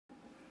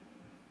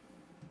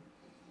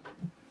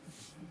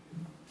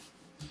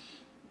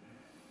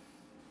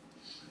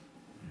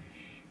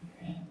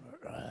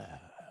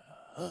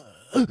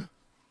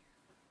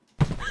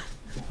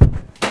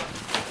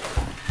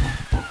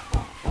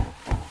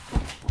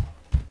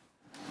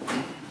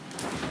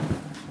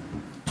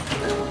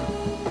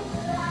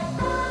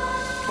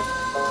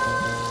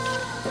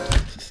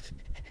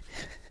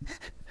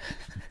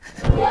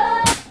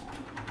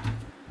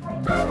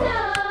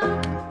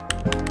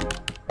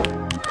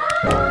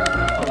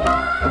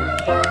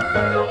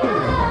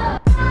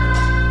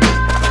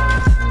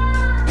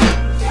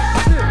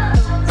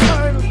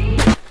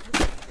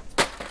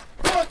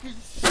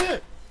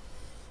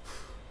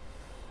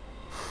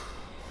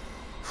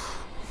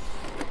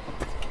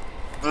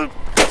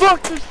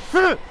Fuck this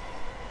shit!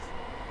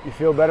 You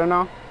feel better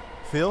now?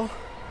 Feel?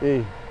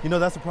 E. You know,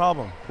 that's the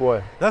problem.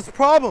 What? That's the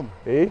problem.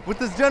 E? With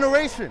this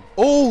generation.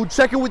 Oh,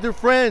 check in with your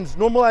friends.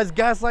 Normalize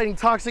gaslighting,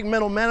 toxic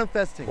mental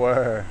manifesting.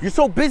 Word. You're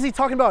so busy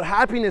talking about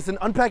happiness and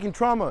unpacking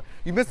trauma.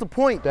 You miss the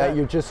point. That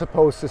you're just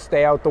supposed to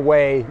stay out the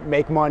way,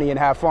 make money, and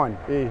have fun.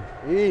 E.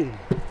 E.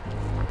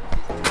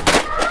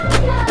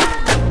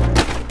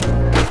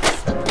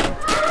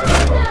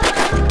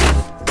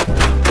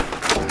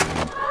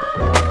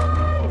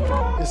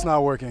 It's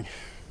not working.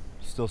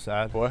 Still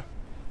sad. What?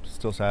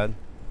 Still sad.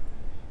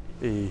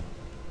 E.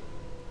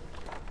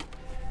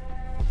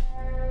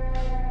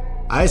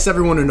 I asked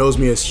everyone who knows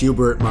me as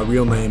Hubert, my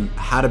real name,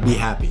 how to be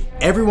happy.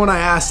 Everyone I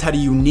asked had a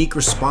unique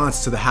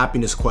response to the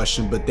happiness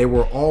question, but they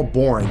were all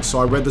boring. So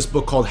I read this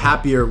book called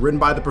Happier, written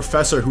by the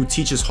professor who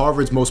teaches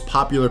Harvard's most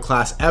popular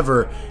class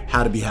ever,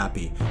 How to Be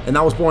Happy. And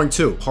that was boring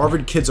too.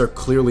 Harvard kids are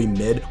clearly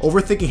mid.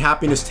 Overthinking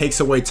happiness takes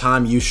away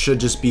time you should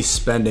just be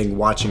spending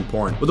watching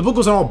porn. But the book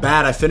wasn't all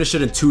bad. I finished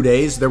it in 2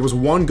 days. There was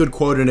one good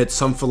quote in it.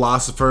 Some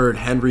philosopher,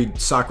 Henry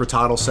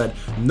Socrates, said,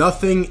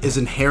 "Nothing is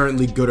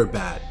inherently good or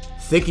bad.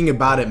 Thinking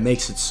about it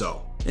makes it so."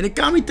 And it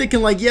got me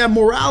thinking, like, yeah,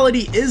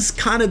 morality is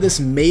kind of this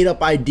made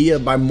up idea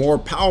by more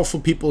powerful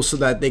people so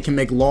that they can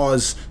make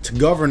laws to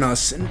govern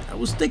us. And I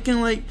was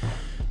thinking, like,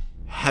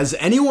 has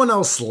anyone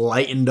else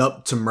lightened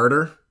up to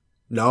murder?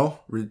 No?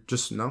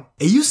 Just no?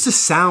 It used to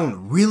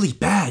sound really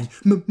bad.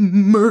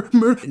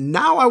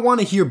 Now I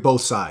want to hear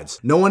both sides.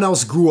 No one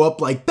else grew up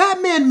like,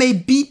 Batman may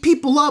beat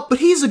people up, but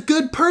he's a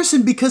good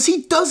person because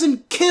he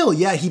doesn't kill.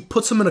 Yeah, he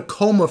puts them in a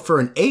coma for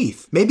an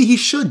eighth. Maybe he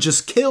should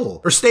just kill.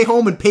 Or stay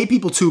home and pay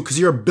people to because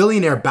you're a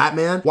billionaire,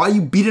 Batman. Why are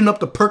you beating up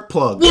the perk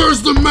plug?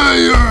 Where's the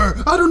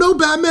mayor? I don't know,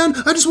 Batman.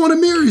 I just want a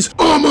Marys.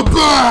 I'm a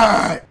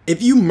bat!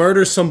 If you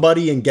murder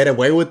somebody and get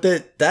away with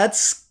it,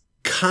 that's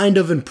kind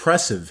of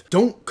impressive.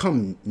 Don't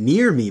come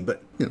near me,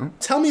 but you know,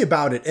 tell me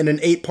about it in an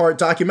 8-part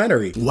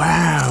documentary.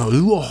 Wow,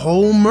 you a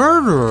whole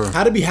murderer.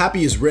 How to Be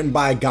Happy is written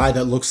by a guy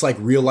that looks like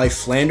real life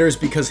Flanders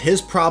because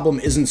his problem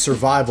isn't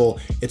survival,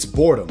 it's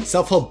boredom.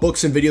 Self-help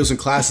books and videos and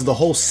classes, the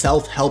whole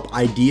self-help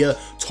idea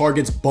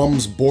targets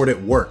bums bored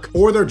at work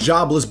or they're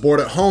jobless bored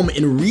at home,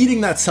 and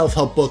reading that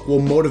self-help book will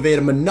motivate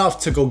them enough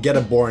to go get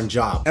a boring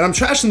job. And I'm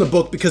trashing the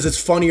book because it's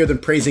funnier than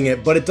praising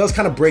it, but it does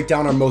kind of break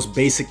down our most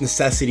basic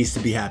necessities to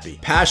be happy.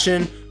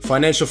 Passion,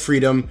 financial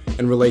freedom,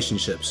 and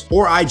relationships.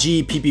 Or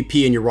IG,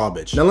 PPP, and your raw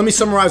bitch. Now let me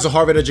summarize a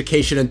Harvard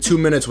education in 2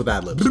 minutes with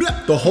ad-libs.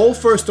 The whole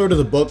first third of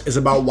the book is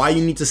about why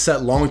you need to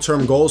set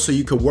long-term goals so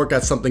you can work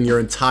at something your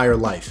entire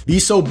life. Be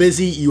so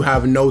busy, you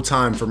have no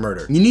time for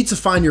murder. You need to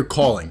find your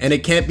calling, and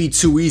it can't be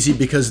too easy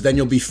because then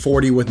you'll be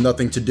 40 with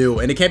nothing to do,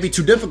 and it can't be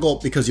too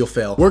difficult because you'll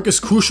fail. Work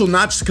is crucial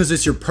not just because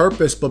it's your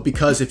purpose, but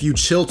because if you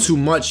chill too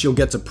much, you'll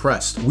get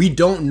depressed. We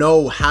don't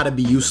know how to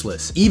be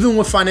useless. Even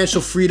with financial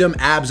freedom,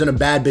 abs, and a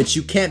bad bitch,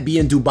 you can't be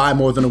in Dubai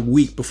more than a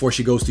week before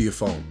she goes through your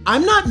phone.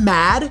 I'm not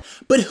mad,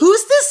 but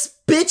who's this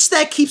bitch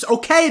that keeps,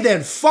 okay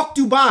then, fuck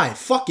Dubai,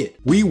 fuck it.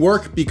 We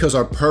work because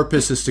our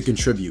purpose is to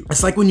contribute.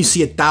 It's like when you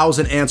see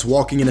 1,000 ants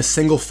walking in a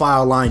single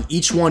file line,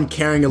 each one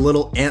carrying a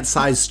little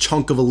ant-sized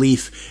chunk of a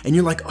leaf, and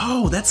you're like,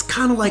 oh, that's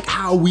kind of like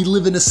how we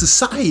live in a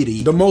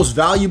society. The most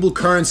valuable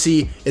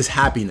currency is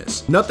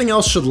happiness. Nothing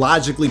else should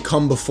logically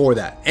come before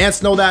that.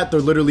 Ants know that,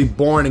 they're literally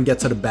born and get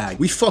to the bag.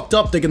 We fucked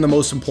up thinking the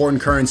most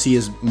important currency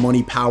is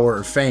money, power,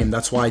 or fame.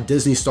 That's why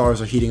Disney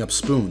stars are heating up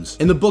spoons.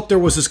 In the book, there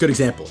was this good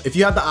example. If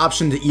you had the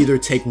option to either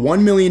take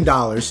 $1 million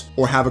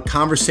or have a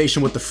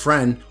conversation with a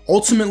friend,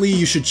 ultimately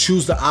you should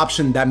choose the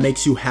option that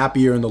makes you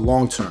happier in the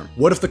long term.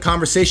 What if the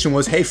conversation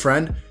was, hey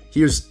friend,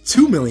 here's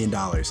 $2 million.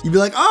 You'd be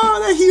like,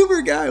 oh, that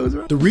Hubert guy was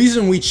right. The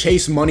reason we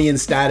chase money and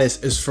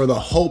status is for the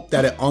hope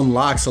that it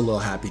unlocks a little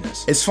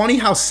happiness. It's funny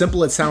how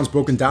simple it sounds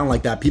broken down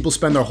like that. People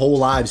spend their whole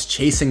lives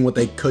chasing what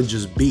they could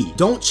just be.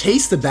 Don't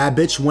chase the bad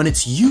bitch when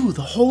it's you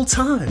the whole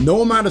time.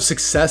 No amount of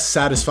success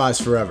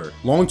satisfies forever.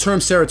 Long-term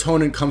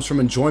serotonin comes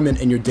from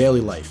enjoyment in your daily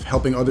life,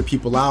 helping other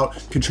people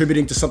out,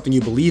 contributing to something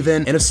you believe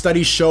in, and if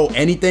studies show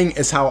anything,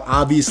 it's how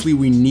obviously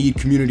we need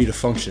community to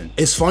function.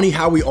 It's funny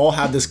how we all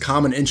have this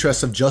common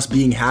interest of just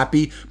being happy,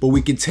 but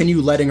we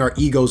continue letting our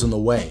egos in the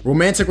way.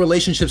 Romantic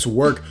relationships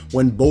work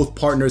when both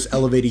partners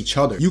elevate each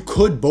other. You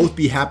could both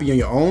be happy on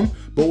your own,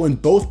 but when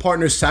both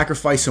partners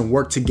sacrifice and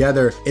work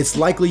together, it's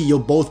likely you'll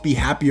both be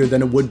happier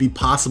than it would be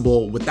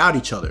possible without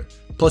each other.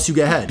 Plus you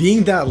get ahead.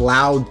 Being that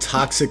loud,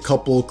 toxic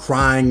couple,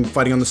 crying,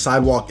 fighting on the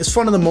sidewalk, is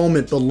fun in the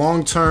moment, but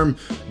long term,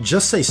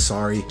 just say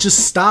sorry.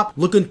 Just stop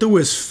looking through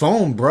his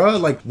phone, bruh.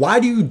 Like, why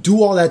do you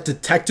do all that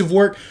detective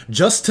work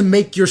just to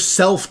make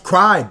yourself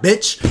cry,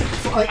 bitch?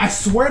 Like, I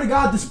swear to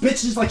God, this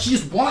bitch is like, she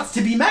just wants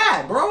to be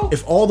mad, bro.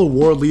 If all the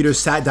world leaders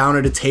sat down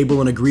at a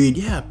table and agreed,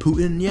 yeah,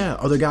 Putin, yeah,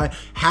 other guy,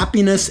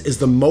 happiness is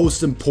the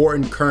most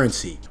important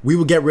currency. We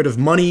would get rid of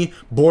money,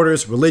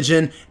 borders,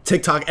 religion,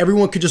 TikTok.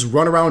 Everyone could just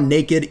run around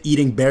naked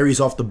eating berries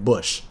off the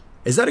bush.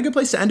 Is that a good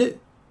place to end it?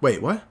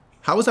 Wait, what?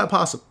 How is that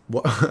possible?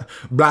 What?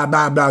 Blah,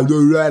 blah, blah,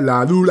 blah,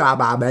 blah, blah,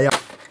 blah, blah. I'm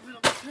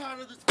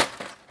tired of this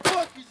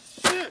fucking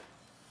shit.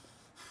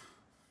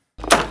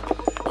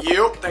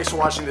 Yep, Thanks for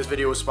watching. This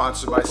video was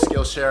sponsored by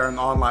Skillshare, an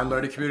online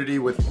learning community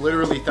with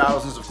literally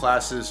thousands of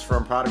classes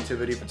from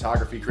productivity,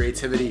 photography,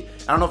 creativity.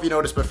 I don't know if you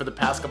noticed, but for the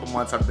past couple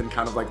months, I've been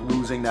kind of like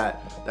losing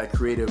that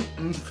creative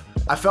oomph.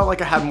 I felt like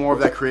I had more of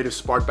that creative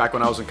spark back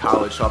when I was in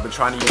college, so I've been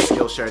trying to use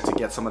Skillshare to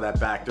get some of that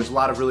back. There's a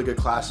lot of really good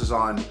classes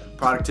on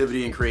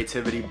productivity and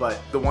creativity,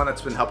 but the one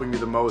that's been helping me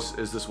the most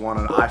is this one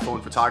on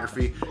iPhone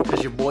photography,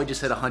 because your boy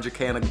just hit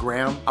 100K on a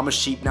gram. I'm a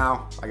sheep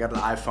now, I got an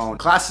iPhone.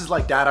 Classes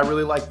like that I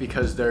really like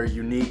because they're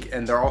unique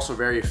and they're also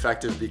very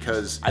effective,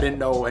 because I didn't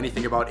know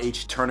anything about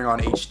turning on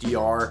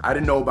HDR. I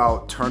didn't know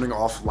about turning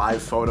off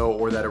live photo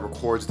or that it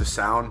records the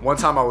sound. One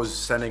time I was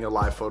sending a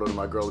live photo to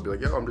my girl to be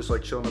like, yo, I'm just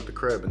like chilling at the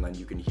crib, and then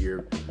you can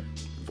hear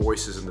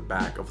voices in the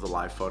back of the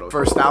live photo.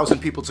 First 1,000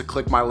 people to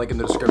click my link in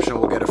the description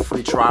will get a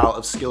free trial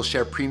of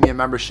Skillshare premium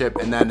membership,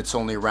 and then it's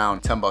only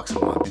around 10 bucks a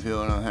month. You feel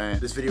what I'm saying?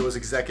 This video was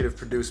executive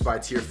produced by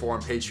Tier 4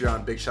 on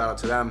Patreon. Big shout out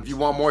to them. If you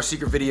want more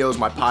secret videos,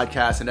 my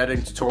podcast, and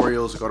editing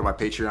tutorials, go to my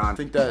Patreon.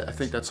 I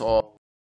think that's all.